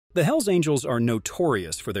The Hells Angels are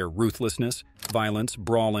notorious for their ruthlessness, violence,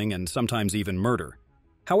 brawling, and sometimes even murder.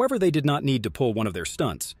 However, they did not need to pull one of their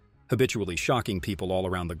stunts, habitually shocking people all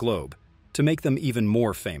around the globe, to make them even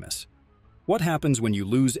more famous. What happens when you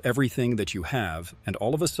lose everything that you have and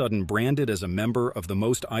all of a sudden branded as a member of the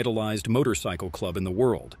most idolized motorcycle club in the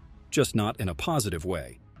world, just not in a positive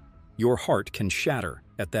way? Your heart can shatter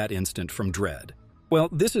at that instant from dread. Well,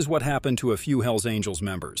 this is what happened to a few Hells Angels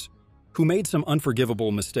members, who made some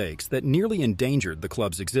unforgivable mistakes that nearly endangered the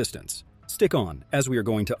club's existence. Stick on, as we are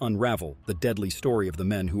going to unravel the deadly story of the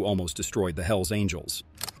men who almost destroyed the Hells Angels.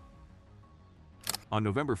 On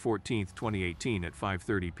November 14, 2018 at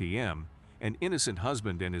 5:30 p.m., an innocent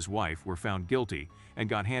husband and his wife were found guilty and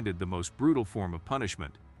got handed the most brutal form of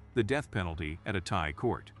punishment, the death penalty, at a Thai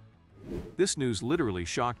court. This news literally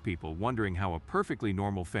shocked people, wondering how a perfectly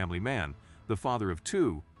normal family man, the father of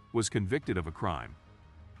two, was convicted of a crime.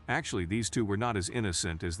 Actually, these two were not as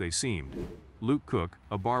innocent as they seemed. Luke Cook,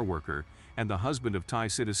 a bar worker, and the husband of Thai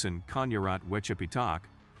citizen Kanyarat Wechapitak,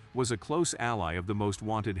 was a close ally of the most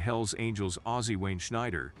wanted Hells Angels Aussie Wayne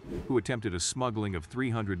Schneider, who attempted a smuggling of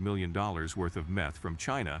 $300 million worth of meth from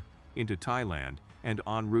China into Thailand and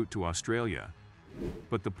en route to Australia.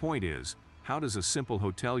 But the point is, how does a simple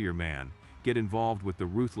hotelier man get involved with the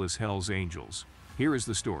ruthless Hells Angels? Here is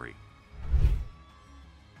the story.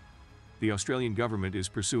 The Australian government is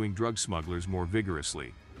pursuing drug smugglers more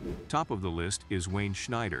vigorously. Top of the list is Wayne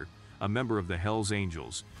Schneider, a member of the Hells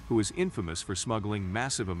Angels, who is infamous for smuggling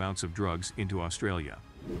massive amounts of drugs into Australia.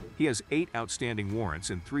 He has 8 outstanding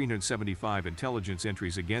warrants and 375 intelligence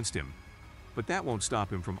entries against him. But that won't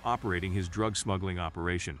stop him from operating his drug smuggling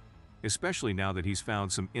operation, especially now that he's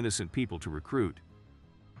found some innocent people to recruit.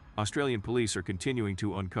 Australian police are continuing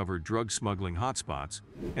to uncover drug smuggling hotspots,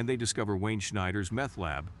 and they discover Wayne Schneider's meth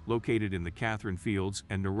lab, located in the Katherine Fields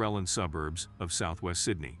and Nerellan suburbs of southwest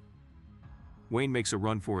Sydney. Wayne makes a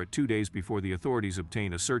run for it 2 days before the authorities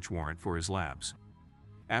obtain a search warrant for his labs.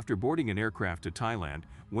 After boarding an aircraft to Thailand,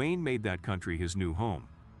 Wayne made that country his new home.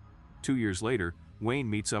 2 years later, Wayne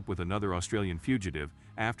meets up with another Australian fugitive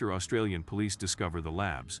after Australian police discover the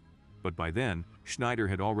labs. But by then, Schneider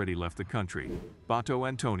had already left the country. Bato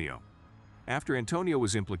Antonio. After Antonio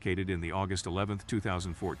was implicated in the August 11,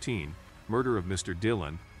 2014, murder of Mr.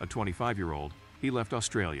 Dillon, a 25-year-old, he left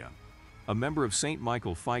Australia. A member of St.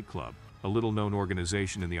 Michael Fight Club, a little-known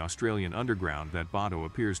organization in the Australian underground that Bato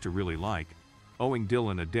appears to really like, owing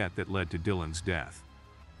Dillon a debt that led to Dillon's death.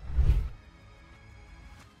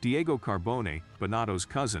 Diego Carbone, Bonato's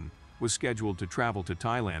cousin, was scheduled to travel to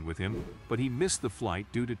Thailand with him, but he missed the flight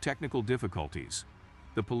due to technical difficulties.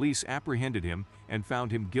 The police apprehended him and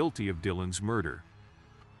found him guilty of Dillon's murder.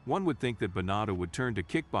 One would think that Bonato would turn to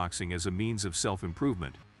kickboxing as a means of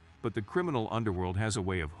self-improvement, but the criminal underworld has a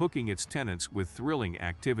way of hooking its tenants with thrilling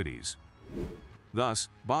activities. Thus,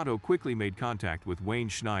 Bato quickly made contact with Wayne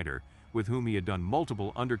Schneider, with whom he had done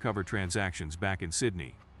multiple undercover transactions back in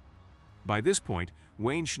Sydney. By this point,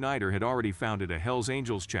 Wayne Schneider had already founded a Hells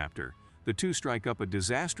Angels chapter. The two strike up a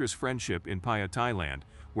disastrous friendship in Pattaya, Thailand,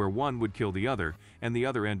 where one would kill the other and the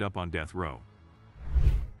other end up on death row.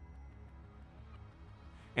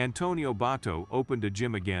 Antonio Bato opened a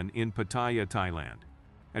gym again in Pattaya, Thailand.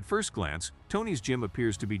 At first glance, Tony's gym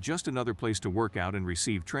appears to be just another place to work out and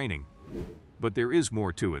receive training. But there is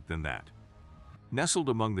more to it than that. Nestled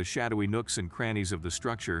among the shadowy nooks and crannies of the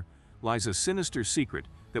structure lies a sinister secret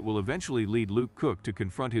that will eventually lead Luke Cook to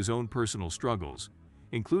confront his own personal struggles,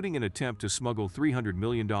 including an attempt to smuggle $300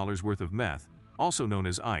 million worth of meth, also known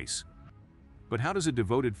as ice. But how does a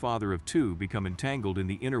devoted father of two become entangled in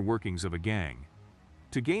the inner workings of a gang?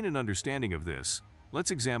 To gain an understanding of this,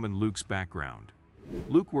 let's examine Luke's background.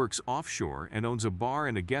 Luke works offshore and owns a bar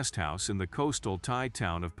and a guest house in the coastal Thai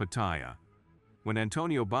town of Pattaya. When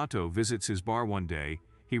Antonio Bato visits his bar one day,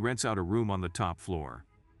 he rents out a room on the top floor.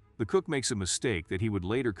 The cook makes a mistake that he would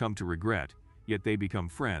later come to regret, yet they become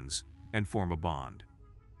friends and form a bond.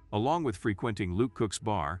 Along with frequenting Luke Cook's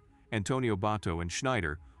bar, Antonio Bato and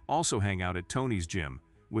Schneider also hang out at Tony's gym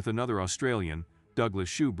with another Australian, Douglas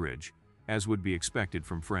Shoebridge, as would be expected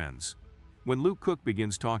from friends. When Luke Cook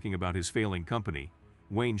begins talking about his failing company,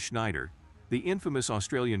 Wayne Schneider, the infamous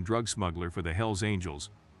Australian drug smuggler for the Hells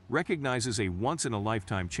Angels, recognizes a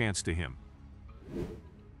once-in-a-lifetime chance to him.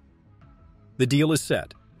 The deal is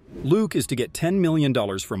set. Luke is to get $10 million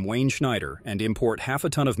from Wayne Schneider and import half a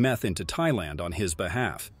ton of meth into Thailand on his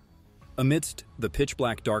behalf. Amidst the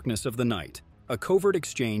pitch-black darkness of the night, a covert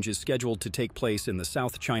exchange is scheduled to take place in the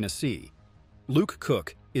South China Sea. Luke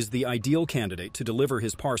Cook is the ideal candidate to deliver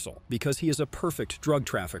his parcel because he is a perfect drug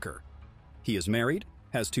trafficker. He is married,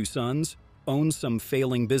 has 2 sons, owns some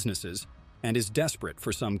failing businesses, and is desperate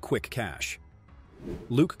for some quick cash.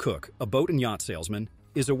 Luke Cook, a boat and yacht salesman,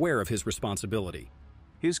 is aware of his responsibility.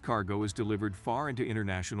 His cargo is delivered far into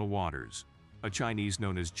international waters. A Chinese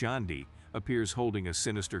known as Jandi appears holding a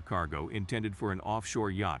sinister cargo intended for an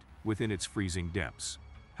offshore yacht within its freezing depths.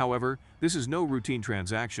 However, this is no routine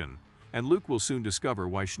transaction, and Luke will soon discover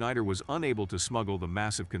why Schneider was unable to smuggle the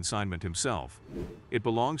massive consignment himself. It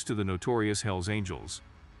belongs to the notorious Hells Angels.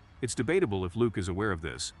 It's debatable if Luke is aware of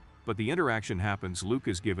this, but the interaction happens. Luke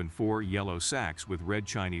is given 4 yellow sacks with red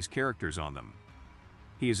Chinese characters on them.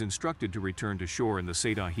 He is instructed to return to shore in the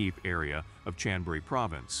Seta-Heap area of Chanburi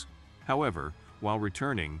province. However, while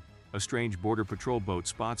returning, a strange border patrol boat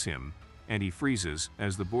spots him, and he freezes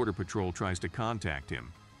as the border patrol tries to contact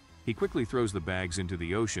him. He quickly throws the bags into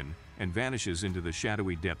the ocean and vanishes into the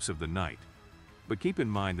shadowy depths of the night. But keep in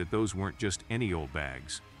mind that those weren't just any old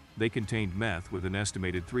bags. They contained meth with an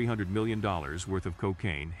estimated $300 million worth of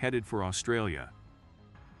cocaine headed for Australia.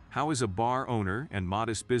 How is a bar owner and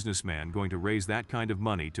modest businessman going to raise that kind of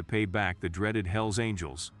money to pay back the dreaded Hells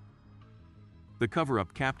Angels? The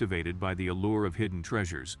cover-up, captivated by the allure of hidden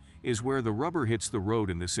treasures, is where the rubber hits the road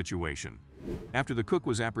in this situation. After the cook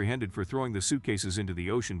was apprehended for throwing the suitcases into the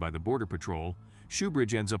ocean by the border patrol,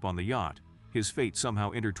 Shoebridge ends up on the yacht, his fate somehow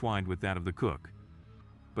intertwined with that of the cook.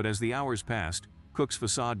 But as the hours passed, Cook's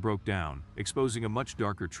facade broke down, exposing a much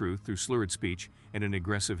darker truth through slurred speech and an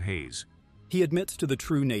aggressive haze. He admits to the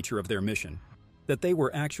true nature of their mission, that they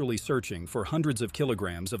were actually searching for hundreds of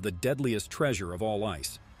kilograms of the deadliest treasure of all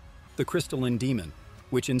ice, the crystalline demon,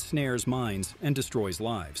 which ensnares minds and destroys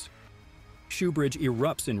lives. Shoebridge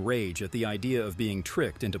erupts in rage at the idea of being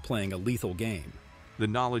tricked into playing a lethal game. The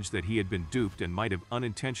knowledge that he had been duped and might have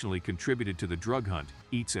unintentionally contributed to the drug hunt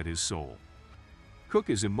eats at his soul. Cook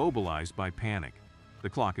is immobilized by panic. The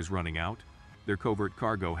clock is running out, their covert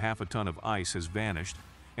cargo, half a ton of ice, has vanished,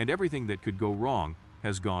 and everything that could go wrong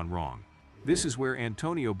has gone wrong. This is where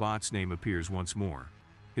Antonio Bot's name appears once more.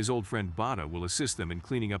 His old friend Botta will assist them in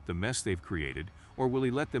cleaning up the mess they've created, or will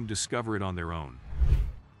he let them discover it on their own?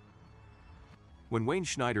 When Wayne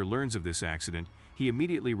Schneider learns of this accident, he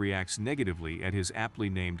immediately reacts negatively at his aptly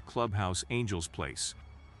named Clubhouse Angel's place.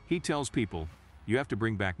 He tells people, "You have to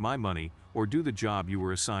bring back my money or do the job you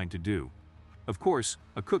were assigned to do." Of course,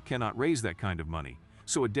 a cook cannot raise that kind of money,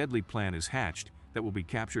 so a deadly plan is hatched that will be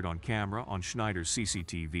captured on camera on Schneider's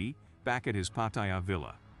CCTV back at his Pattaya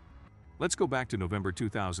villa. Let's go back to November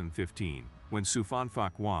 2015, when Sufan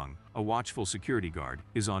Fak Wang, a watchful security guard,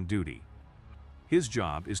 is on duty. His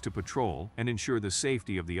job is to patrol and ensure the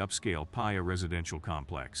safety of the upscale Paya residential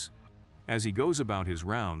complex. As he goes about his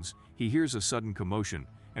rounds, he hears a sudden commotion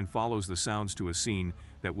and follows the sounds to a scene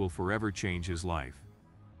that will forever change his life.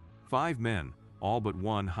 5 men, all but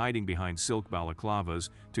one hiding behind silk balaclavas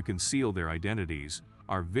to conceal their identities,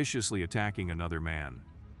 are viciously attacking another man.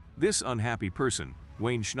 This unhappy person,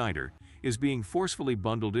 Wayne Schneider, is being forcefully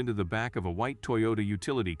bundled into the back of a white Toyota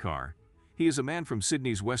utility car. He is a man from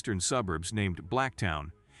Sydney's western suburbs named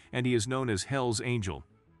Blacktown, and he is known as Hell's Angel.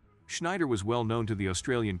 Schneider was well known to the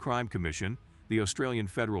Australian Crime Commission, the Australian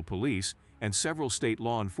Federal Police, and several state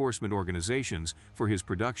law enforcement organizations for his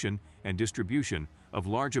production and distribution of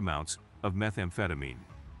large amounts of methamphetamine.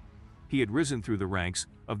 He had risen through the ranks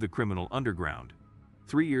of the criminal underground.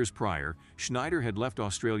 3 years prior, Schneider had left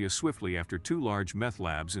Australia swiftly after 2 large meth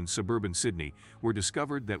labs in suburban Sydney were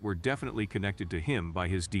discovered that were definitely connected to him by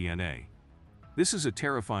his DNA. This is a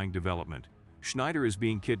terrifying development. Schneider is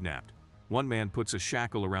being kidnapped. One man puts a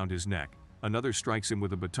shackle around his neck, another strikes him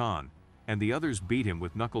with a baton, and the others beat him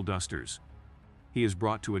with knuckle dusters. He is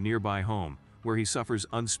brought to a nearby home, where he suffers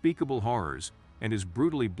unspeakable horrors and is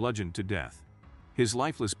brutally bludgeoned to death. His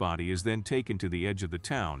lifeless body is then taken to the edge of the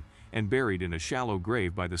town and buried in a shallow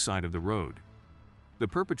grave by the side of the road. The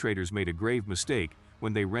perpetrators made a grave mistake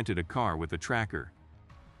when they rented a car with a tracker.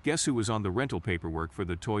 Guess who was on the rental paperwork for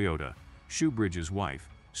the Toyota? Shoebridge's wife,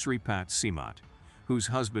 Sripat Simat, whose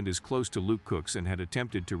husband is close to Luke Cook's and had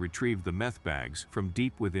attempted to retrieve the meth bags from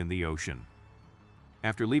deep within the ocean.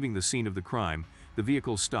 After leaving the scene of the crime, the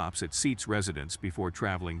vehicle stops at Seat's residence before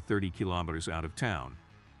traveling 30 kilometers out of town.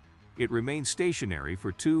 It remains stationary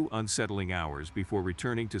for 2 unsettling hours before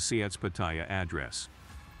returning to Seat's Pattaya address.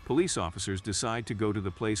 Police officers decide to go to the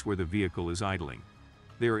place where the vehicle is idling.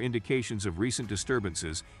 There are indications of recent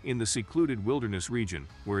disturbances in the secluded wilderness region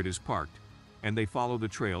where it is parked, and they follow the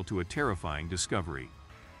trail to a terrifying discovery.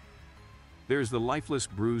 There's the lifeless,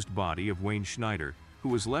 bruised body of Wayne Schneider, who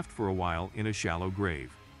was left for a while in a shallow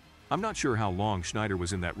grave. I'm not sure how long Schneider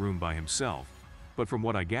was in that room by himself, but from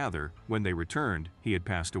what I gather, when they returned, he had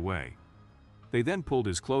passed away. They then pulled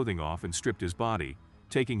his clothing off and stripped his body,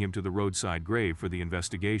 taking him to the roadside grave for the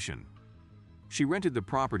investigation. She rented the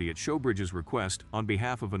property at Showbridge's request on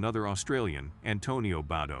behalf of another Australian, Antonio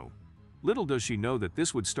Bato. Little does she know that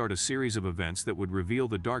this would start a series of events that would reveal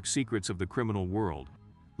the dark secrets of the criminal world,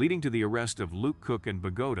 leading to the arrest of Luke Cook and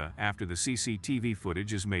Bogota after the CCTV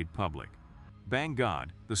footage is made public. Bang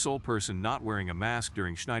God, the sole person not wearing a mask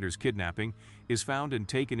during Schneider's kidnapping, is found and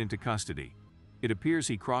taken into custody. It appears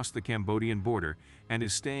he crossed the Cambodian border and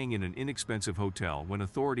is staying in an inexpensive hotel when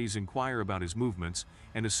authorities inquire about his movements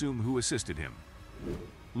and assume who assisted him.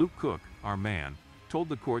 Luke Cook, our man, told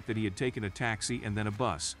the court that he had taken a taxi and then a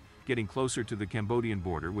bus, getting closer to the Cambodian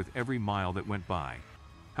border with every mile that went by.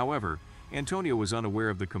 However, Antonio was unaware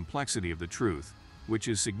of the complexity of the truth, which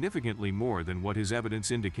is significantly more than what his evidence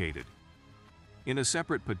indicated. In a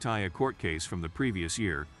separate Pattaya court case from the previous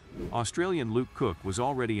year, Australian Luke Cook was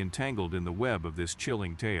already entangled in the web of this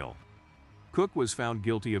chilling tale. Cook was found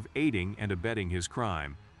guilty of aiding and abetting his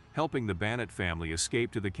crime, helping the Bannett family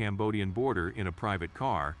escape to the Cambodian border in a private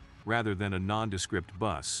car rather than a nondescript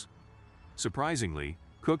bus. Surprisingly,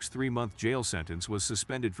 Cook's 3-month jail sentence was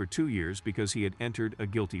suspended for 2 years because he had entered a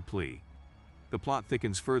guilty plea. The plot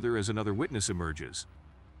thickens further as another witness emerges.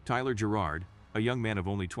 Tyler Gerard, a young man of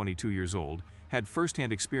only 22 years old, had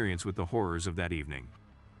first-hand experience with the horrors of that evening.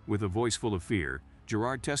 With a voice full of fear,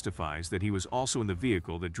 Gerard testifies that he was also in the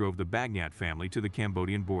vehicle that drove the Bagnat family to the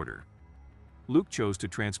Cambodian border. Luke chose to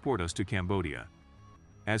transport us to Cambodia.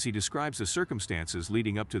 As he describes the circumstances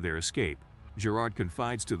leading up to their escape, Gerard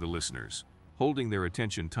confides to the listeners, holding their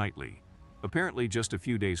attention tightly. Apparently just a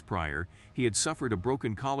few days prior, he had suffered a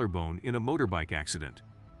broken collarbone in a motorbike accident.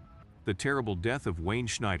 The terrible death of Wayne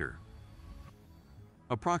Schneider.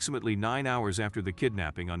 Approximately 9 hours after the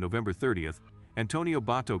kidnapping on November 30th, Antonio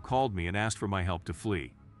Bato called me and asked for my help to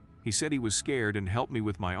flee. He said he was scared and helped me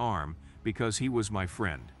with my arm because he was my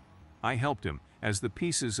friend. I helped him as the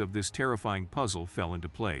pieces of this terrifying puzzle fell into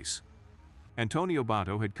place. Antonio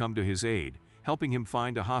Bato had come to his aid, helping him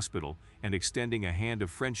find a hospital and extending a hand of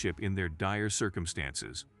friendship in their dire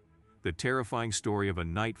circumstances. The terrifying story of a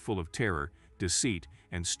night full of terror, deceit,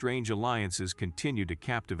 and strange alliances continued to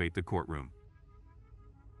captivate the courtroom.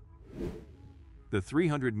 The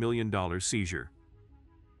 $300 million seizure.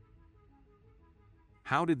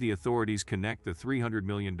 How did the authorities connect the $300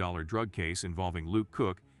 million drug case involving Luke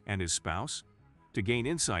Cook and his spouse? To gain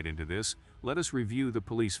insight into this, let us review the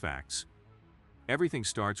police facts. Everything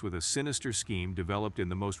starts with a sinister scheme developed in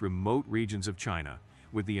the most remote regions of China,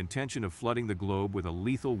 with the intention of flooding the globe with a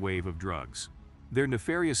lethal wave of drugs. Their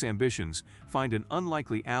nefarious ambitions find an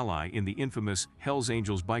unlikely ally in the infamous Hells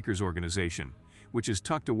Angels bikers organization, which is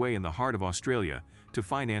tucked away in the heart of Australia, to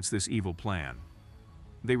finance this evil plan.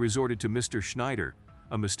 They resorted to Mr. Schneider,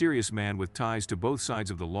 a mysterious man with ties to both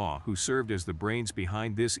sides of the law who served as the brains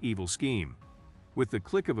behind this evil scheme. With the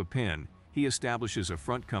click of a pen, he establishes a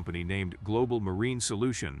front company named Global Marine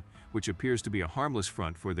Solution, which appears to be a harmless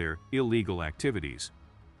front for their illegal activities.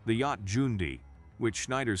 The yacht Jundi, which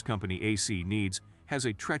Schneider's company AC needs, has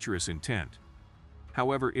a treacherous intent.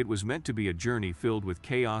 However, it was meant to be a journey filled with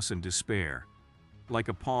chaos and despair. Like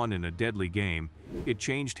a pawn in a deadly game, it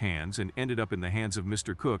changed hands and ended up in the hands of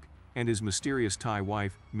Mr. Cook and his mysterious Thai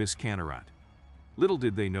wife, Miss Kanyarat. Little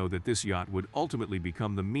did they know that this yacht would ultimately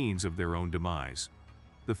become the means of their own demise.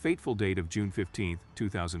 The fateful date of June 15,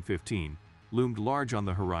 2015, loomed large on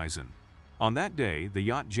the horizon. On that day, the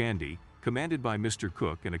yacht Jandy, commanded by Mr.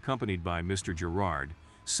 Cook and accompanied by Mr. Gerard,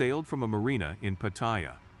 sailed from a marina in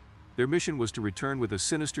Pattaya. Their mission was to return with a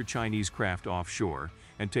sinister Chinese craft offshore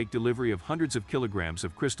and take delivery of hundreds of kilograms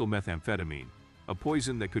of crystal methamphetamine, a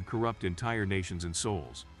poison that could corrupt entire nations and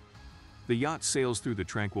souls. The yacht sails through the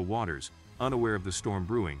tranquil waters, unaware of the storm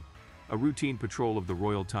brewing. A routine patrol of the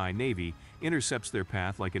Royal Thai Navy intercepts their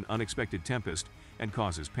path like an unexpected tempest and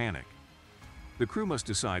causes panic. The crew must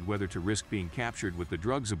decide whether to risk being captured with the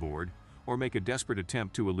drugs aboard or make a desperate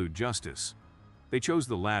attempt to elude justice. They chose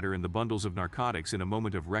the latter and the bundles of narcotics in a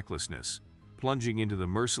moment of recklessness, plunging into the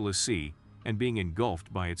merciless sea and being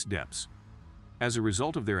engulfed by its depths. As a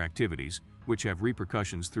result of their activities, which have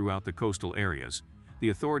repercussions throughout the coastal areas, the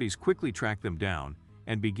authorities quickly track them down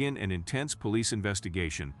and begin an intense police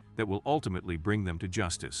investigation that will ultimately bring them to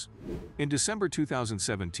justice. In December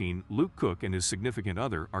 2017, Luke Cook and his significant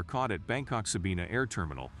other are caught at Bangkok Sabina Air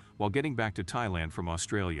Terminal while getting back to Thailand from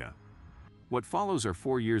Australia. What follows are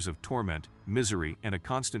 4 years of torment, misery, and a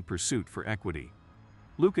constant pursuit for equity.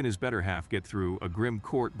 Luke and his better half get through a grim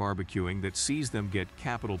court barbecuing that sees them get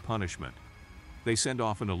capital punishment. They send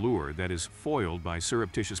off an allure that is foiled by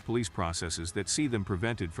surreptitious police processes that see them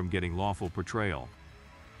prevented from getting lawful portrayal.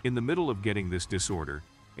 In the middle of getting this disorder,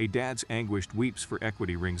 a dad's anguished weeps for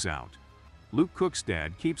equity rings out. Luke Cook's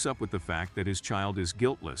dad keeps up with the fact that his child is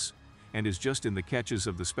guiltless, and is just in the catches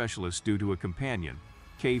of the specialists due to a companion,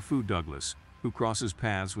 K. Fu Douglas, who crosses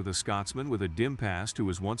paths with a Scotsman with a dim past who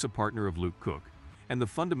was once a partner of Luke Cook, and the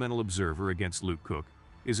fundamental observer against Luke Cook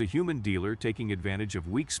is a human dealer taking advantage of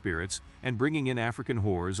weak spirits and bringing in African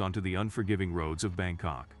whores onto the unforgiving roads of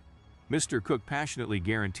Bangkok. Mr. Cook passionately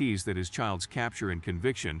guarantees that his child's capture and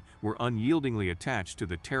conviction were unyieldingly attached to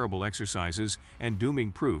the terrible exercises and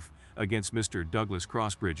dooming proof against Mr. Douglas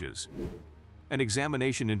Crossbridges. An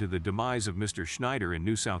examination into the demise of Mr. Schneider in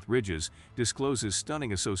New South Ridges discloses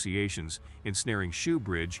stunning associations ensnaring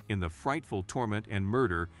Shoebridge in the frightful torment and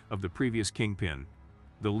murder of the previous kingpin.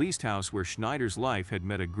 The leased house where Schneider's life had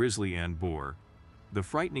met a grisly end bore. The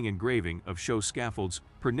frightening engraving of show scaffolds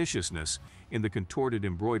perniciousness in the contorted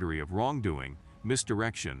embroidery of wrongdoing,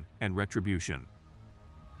 misdirection, and retribution.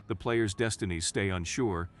 The player's destinies stay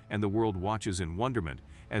unsure, and the world watches in wonderment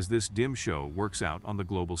as this dim show works out on the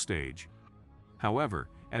global stage. However,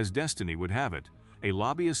 as destiny would have it, a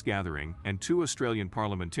lobbyist gathering and 2 Australian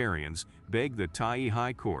parliamentarians beg the Thai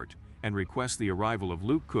High Court and request the arrival of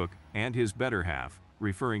Luke Cook and his better half,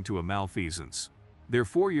 referring to a malfeasance. Their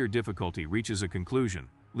 4-year difficulty reaches a conclusion,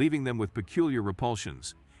 leaving them with peculiar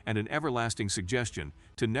repulsions and an everlasting suggestion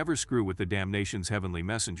to never screw with the damnation's heavenly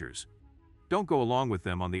messengers. Don't go along with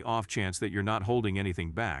them on the off chance that you're not holding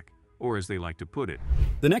anything back, or as they like to put it.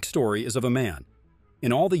 The next story is of a man,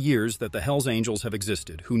 in all the years that the Hells Angels have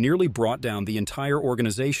existed, who nearly brought down the entire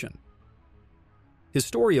organization. His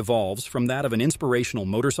story evolves from that of an inspirational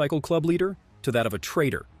motorcycle club leader to that of a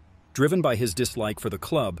traitor, driven by his dislike for the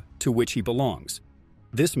club to which he belongs.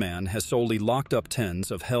 This man has solely locked up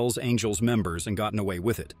tens of Hells Angels members and gotten away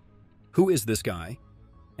with it. Who is this guy?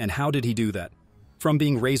 And how did he do that? From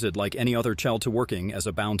being raised like any other child to working as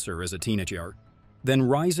a bouncer as a teenager, then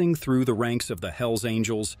rising through the ranks of the Hells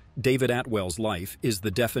Angels, David Atwell's life is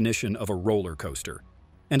the definition of a roller coaster.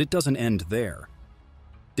 And it doesn't end there.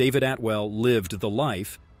 David Atwell lived the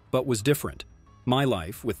life, but was different. My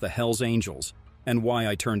life with the Hells Angels, and why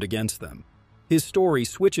I turned against them. His story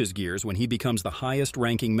switches gears when he becomes the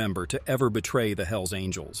highest-ranking member to ever betray the Hells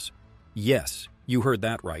Angels. Yes, you heard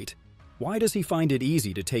that right. Why does he find it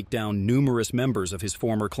easy to take down numerous members of his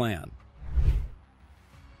former clan?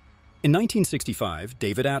 In 1965,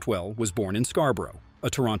 David Atwell was born in Scarborough, a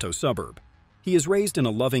Toronto suburb. He is raised in a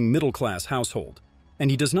loving middle-class household, and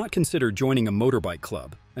he does not consider joining a motorbike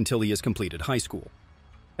club until he has completed high school.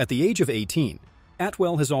 At the age of 18,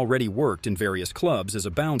 Atwell has already worked in various clubs as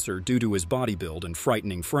a bouncer due to his body build and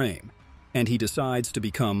frightening frame, and he decides to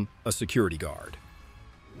become a security guard.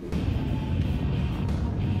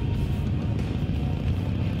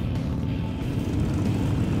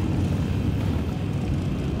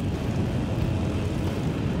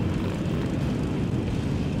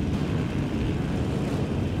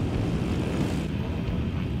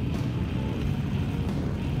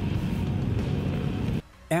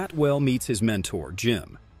 Atwell meets his mentor,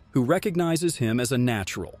 Jim, who recognizes him as a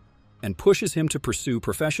natural and pushes him to pursue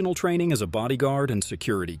professional training as a bodyguard and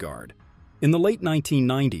security guard. In the late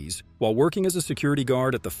 1990s, while working as a security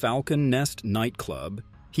guard at the Falcon Nest nightclub,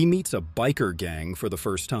 he meets a biker gang for the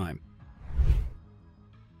first time.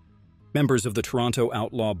 Members of the Toronto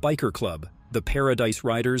outlaw biker club, the Paradise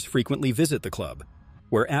Riders, frequently visit the club,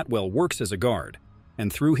 where Atwell works as a guard,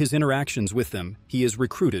 and through his interactions with them, he is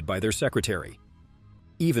recruited by their secretary.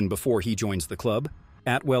 Even before he joins the club,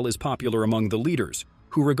 Atwell is popular among the leaders,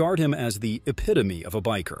 who regard him as the epitome of a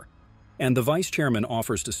biker, and the vice chairman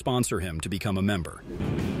offers to sponsor him to become a member.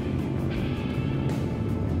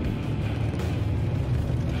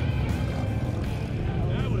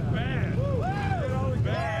 That was bad. That was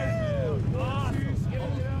bad. It was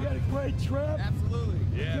awesome. We had a great trip. Absolutely.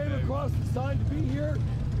 Yeah, Came man. across the sign to be here.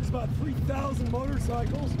 There's about 3,000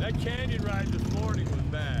 motorcycles. That canyon ride this morning was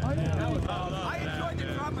bad. I know. That was all up. I enjoyed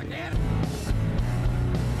the propaganda.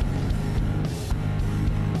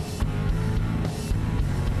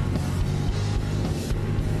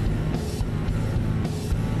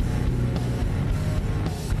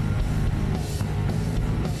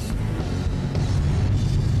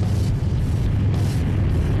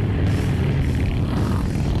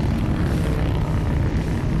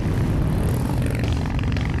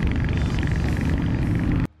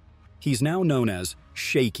 He's now known as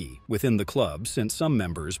Shaky within the club, since some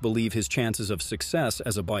members believe his chances of success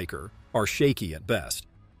as a biker are shaky at best.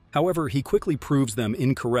 However, he quickly proves them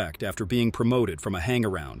incorrect after being promoted from a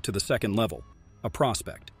hang-around to the second level, a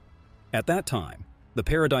prospect. At that time, the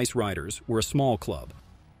Paradise Riders were a small club,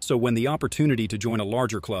 so when the opportunity to join a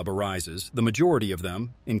larger club arises, the majority of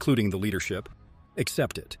them, including the leadership,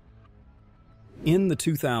 accept it. In the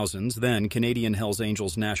 2000s, then Canadian Hells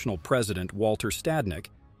Angels National President Walter Stadnick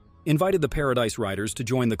invited the Paradise Riders to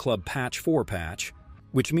join the club patch for patch,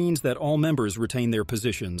 which means that all members retain their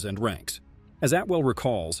positions and ranks. As Atwell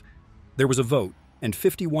recalls, there was a vote, and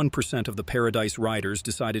 51% of the Paradise Riders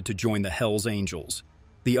decided to join the Hells Angels.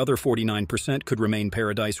 The other 49% could remain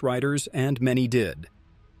Paradise Riders, and many did.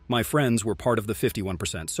 My friends were part of the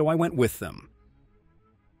 51%, so I went with them.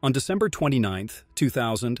 On December 29,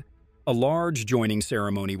 2000, a large joining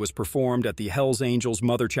ceremony was performed at the Hells Angels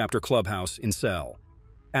Mother Chapter Clubhouse in Cell.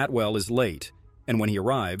 Atwell is late, and when he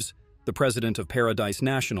arrives, the president of Paradise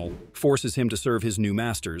National forces him to serve his new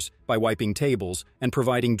masters by wiping tables and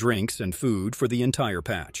providing drinks and food for the entire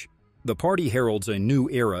patch. The party heralds a new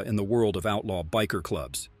era in the world of outlaw biker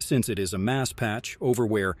clubs, since it is a mass patch over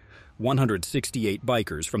where 168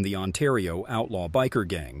 bikers from the Ontario outlaw biker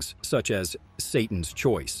gangs, such as Satan's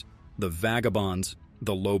Choice, the Vagabonds,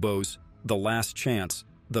 the Lobos, the Last Chance,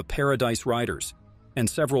 the Paradise Riders, and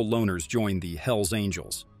several loners joined the Hells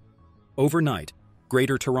Angels. Overnight,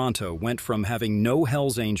 Greater Toronto went from having no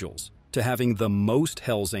Hells Angels to having the most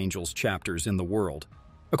Hells Angels chapters in the world.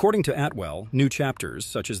 According to Atwell, new chapters,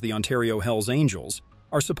 such as the Ontario Hells Angels,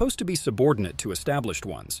 are supposed to be subordinate to established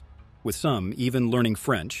ones, with some even learning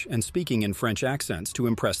French and speaking in French accents to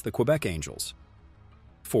impress the Quebec Angels.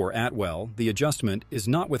 For Atwell, the adjustment is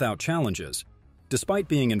not without challenges. Despite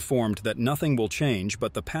being informed that nothing will change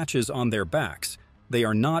but the patches on their backs, they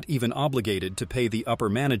are not even obligated to pay the upper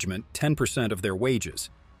management 10% of their wages.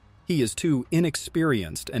 He is too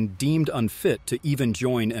inexperienced and deemed unfit to even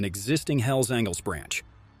join an existing Hells Angels branch.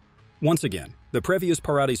 Once again, the previous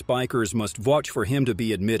Paradise bikers must vouch for him to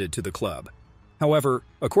be admitted to the club. However,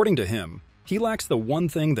 according to him, he lacks the one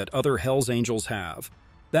thing that other Hells Angels have: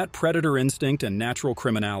 that predator instinct and natural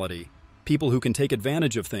criminality. People who can take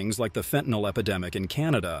advantage of things like the fentanyl epidemic in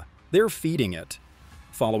Canada, they're feeding it.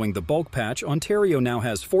 Following the bulk patch, Ontario now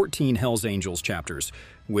has 14 Hells Angels chapters,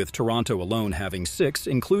 with Toronto alone having 6,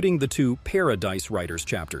 including the 2 Paradise Riders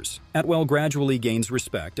chapters. Atwell gradually gains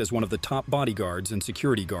respect as one of the top bodyguards and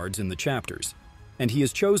security guards in the chapters, and he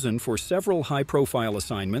is chosen for several high-profile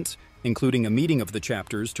assignments, including a meeting of the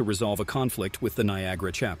chapters to resolve a conflict with the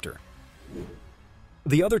Niagara chapter.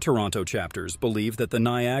 The other Toronto chapters believe that the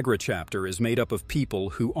Niagara chapter is made up of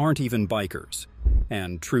people who aren't even bikers,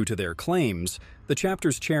 and true to their claims, the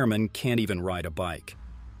chapter's chairman can't even ride a bike.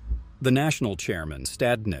 The national chairman,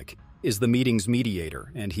 Stadnik, is the meeting's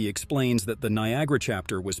mediator, and he explains that the Niagara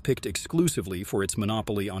chapter was picked exclusively for its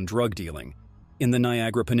monopoly on drug dealing in the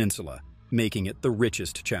Niagara Peninsula, making it the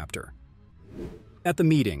richest chapter. At the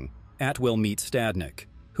meeting, Atwell meets Stadnik,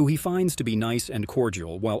 who he finds to be nice and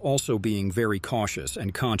cordial while also being very cautious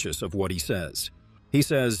and conscious of what he says. He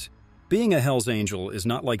says, "Being a Hells Angel is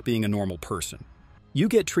not like being a normal person. You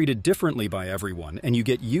get treated differently by everyone and you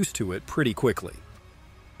get used to it pretty quickly.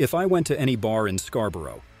 If I went to any bar in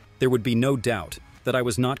Scarborough, there would be no doubt that I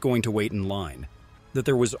was not going to wait in line, that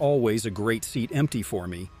there was always a great seat empty for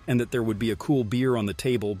me, and that there would be a cool beer on the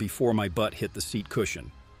table before my butt hit the seat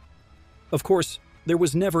cushion. Of course, there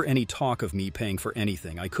was never any talk of me paying for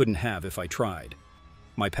anything I couldn't have if I tried.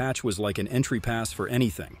 My patch was like an entry pass for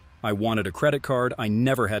anything. I wanted a credit card I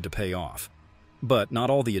never had to pay off. But not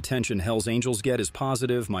all the attention Hells Angels get is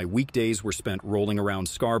positive. My weekdays were spent rolling around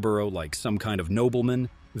Scarborough like some kind of nobleman,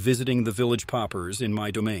 visiting the village paupers in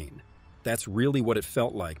my domain. That's really what it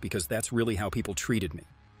felt like, because that's really how people treated me.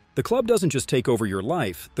 The club doesn't just take over your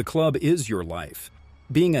life, the club is your life.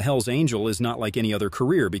 Being a Hells Angel is not like any other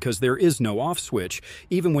career because there is no off switch.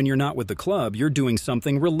 Even when you're not with the club, you're doing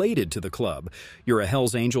something related to the club. You're a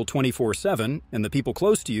Hells Angel 24/7, and the people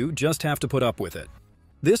close to you just have to put up with it.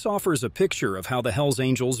 This offers a picture of how the Hells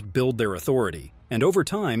Angels build their authority, and over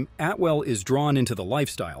time, Atwell is drawn into the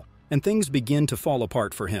lifestyle, and things begin to fall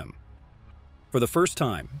apart for him. For the first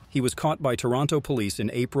time, he was caught by Toronto police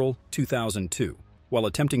in April 2002, while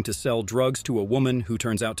attempting to sell drugs to a woman who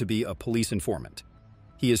turns out to be a police informant.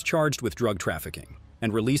 He is charged with drug trafficking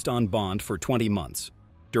and released on bond for 20 months,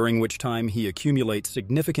 during which time he accumulates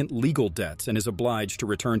significant legal debts and is obliged to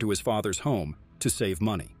return to his father's home to save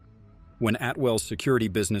money. When Atwell's security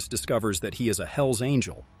business discovers that he is a Hells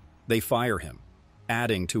Angel, they fire him,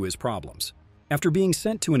 adding to his problems. After being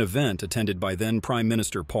sent to an event attended by then Prime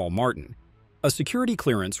Minister Paul Martin, a security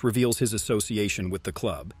clearance reveals his association with the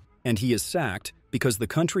club, and he is sacked because the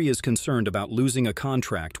country is concerned about losing a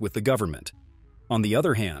contract with the government. On the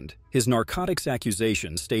other hand, his narcotics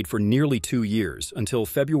accusation stayed for nearly 2 years until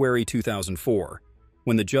February 2004,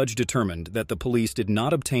 when the judge determined that the police did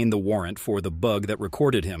not obtain the warrant for the bug that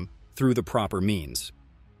recorded him through the proper means.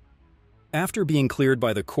 After being cleared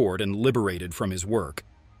by the court and liberated from his work,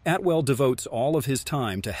 Atwell devotes all of his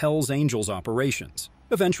time to Hells Angels operations.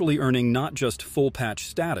 eventually earning not just full-patch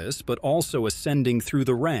status, but also ascending through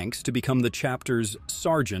the ranks to become the chapter's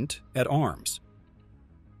sergeant-at-arms.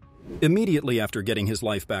 Immediately after getting his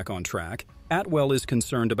life back on track, Atwell is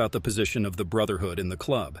concerned about the position of the Brotherhood in the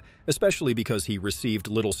club, especially because he received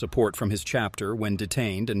little support from his chapter when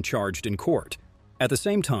detained and charged in court. At the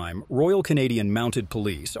same time, Royal Canadian Mounted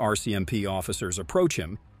Police (RCMP) officers approach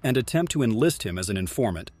him and attempt to enlist him as an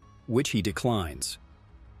informant, which he declines.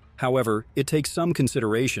 However, it takes some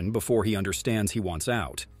consideration before he understands he wants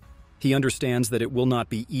out. He understands that it will not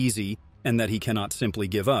be easy and that he cannot simply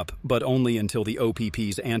give up, but only until the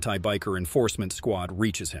OPP's anti-biker enforcement squad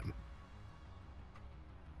reaches him.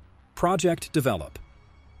 Project Develop.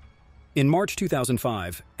 In March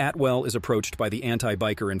 2005, Atwell is approached by the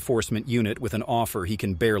anti-biker enforcement unit with an offer he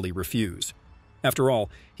can barely refuse. After all,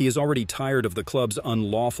 he is already tired of the club's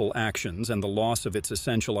unlawful actions and the loss of its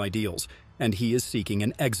essential ideals, and he is seeking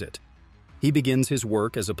an exit. He begins his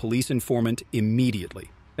work as a police informant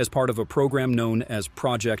immediately, as part of a program known as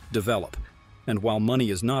Project Develop. And while money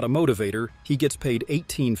is not a motivator, he gets paid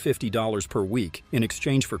 $1850 per week in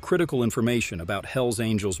exchange for critical information about Hells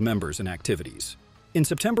Angels members and activities. In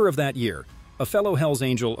September of that year, a fellow Hells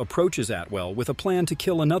Angel approaches Atwell with a plan to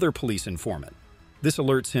kill another police informant. This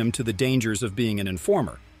alerts him to the dangers of being an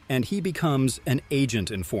informer, and he becomes an agent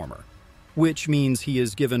informer, which means he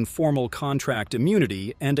is given formal contract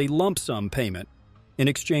immunity and a lump sum payment in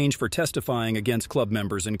exchange for testifying against club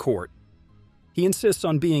members in court. He insists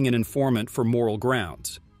on being an informant for moral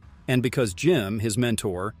grounds, and because Jim, his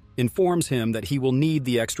mentor, informs him that he will need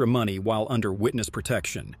the extra money while under witness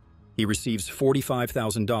protection, he receives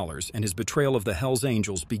 $45,000 and his betrayal of the Hells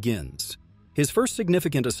Angels begins. His first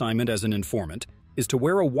significant assignment as an informant is to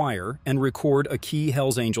wear a wire and record a key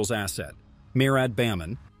Hells Angels asset, Mirad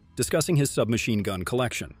Baman, discussing his submachine gun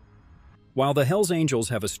collection. While the Hells Angels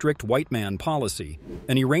have a strict white man policy,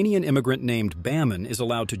 an Iranian immigrant named Baman is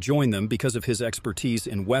allowed to join them because of his expertise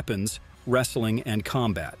in weapons, wrestling, and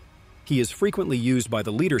combat. He is frequently used by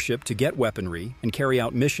the leadership to get weaponry and carry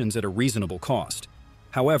out missions at a reasonable cost.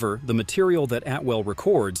 However, the material that Atwell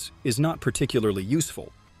records is not particularly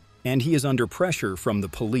useful, and he is under pressure from the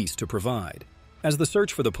police to provide. As the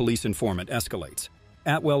search for the police informant escalates,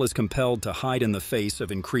 Atwell is compelled to hide in the face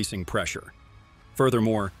of increasing pressure.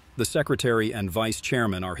 Furthermore, the secretary and vice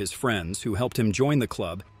chairman are his friends who helped him join the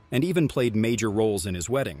club and even played major roles in his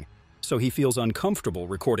wedding, so he feels uncomfortable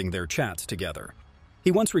recording their chats together. He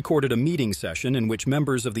once recorded a meeting session in which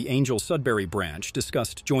members of the Angel Sudbury branch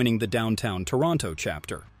discussed joining the downtown Toronto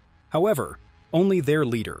chapter. However, only their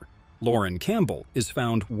leader, Lauren Campbell, is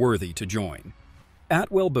found worthy to join.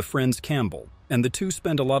 Atwell befriends Campbell, and the two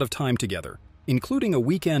spend a lot of time together, including a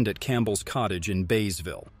weekend at Campbell's cottage in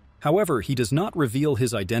Baysville. However, he does not reveal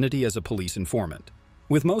his identity as a police informant.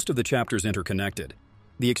 With most of the chapters interconnected,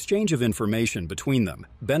 the exchange of information between them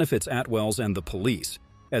benefits Atwell's and the police,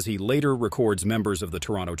 as he later records members of the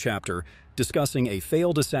Toronto chapter discussing a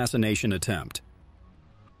failed assassination attempt.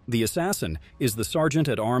 The assassin is the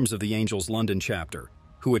sergeant-at-arms of the Angels London chapter,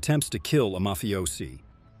 who attempts to kill a mafiosi.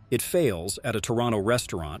 It fails at a Toronto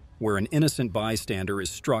restaurant where an innocent bystander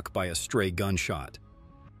is struck by a stray gunshot.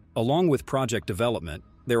 Along with project development,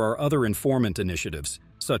 there are other informant initiatives,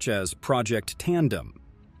 such as Project Tandem,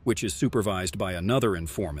 which is supervised by another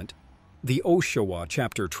informant, the Oshawa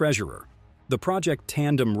chapter treasurer. The Project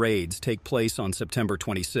Tandem raids take place on September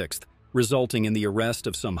 26th, resulting in the arrest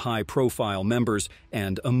of some high-profile members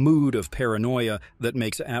and a mood of paranoia that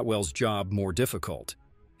makes Atwell's job more difficult.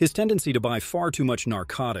 His tendency to buy far too much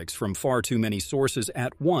narcotics from far too many sources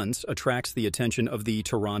at once attracts the attention of the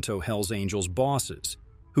Toronto Hells Angels bosses,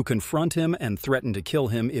 who confront him and threaten to kill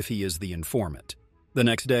him if he is the informant. The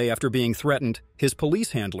next day, after being threatened, his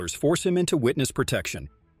police handlers force him into witness protection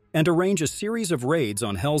and arrange a series of raids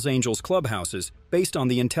on Hells Angels clubhouses based on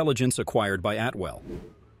the intelligence acquired by Atwell.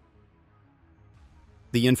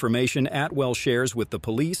 The information Atwell shares with the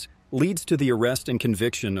police leads to the arrest and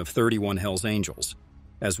conviction of 31 Hells Angels,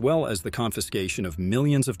 as well as the confiscation of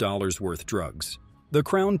millions of dollars worth drugs. The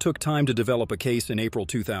Crown took time to develop a case in April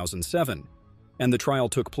 2007, and the trial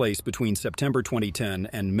took place between September 2010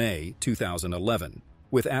 and May 2011,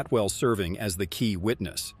 with Atwell serving as the key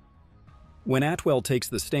witness. When Atwell takes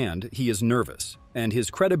the stand, he is nervous, and his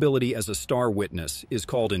credibility as a star witness is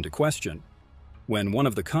called into question when one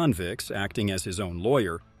of the convicts, acting as his own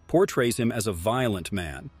lawyer, portrays him as a violent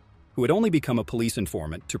man who had only become a police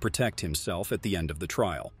informant to protect himself at the end of the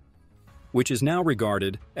trial, which is now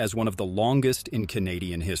regarded as one of the longest in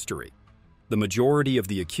Canadian history. The majority of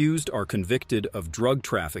the accused are convicted of drug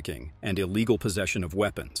trafficking and illegal possession of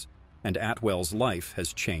weapons, and Atwell's life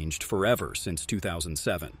has changed forever since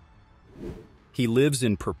 2007. He lives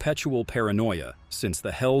in perpetual paranoia since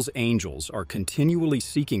the Hell's Angels are continually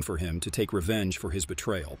seeking for him to take revenge for his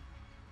betrayal.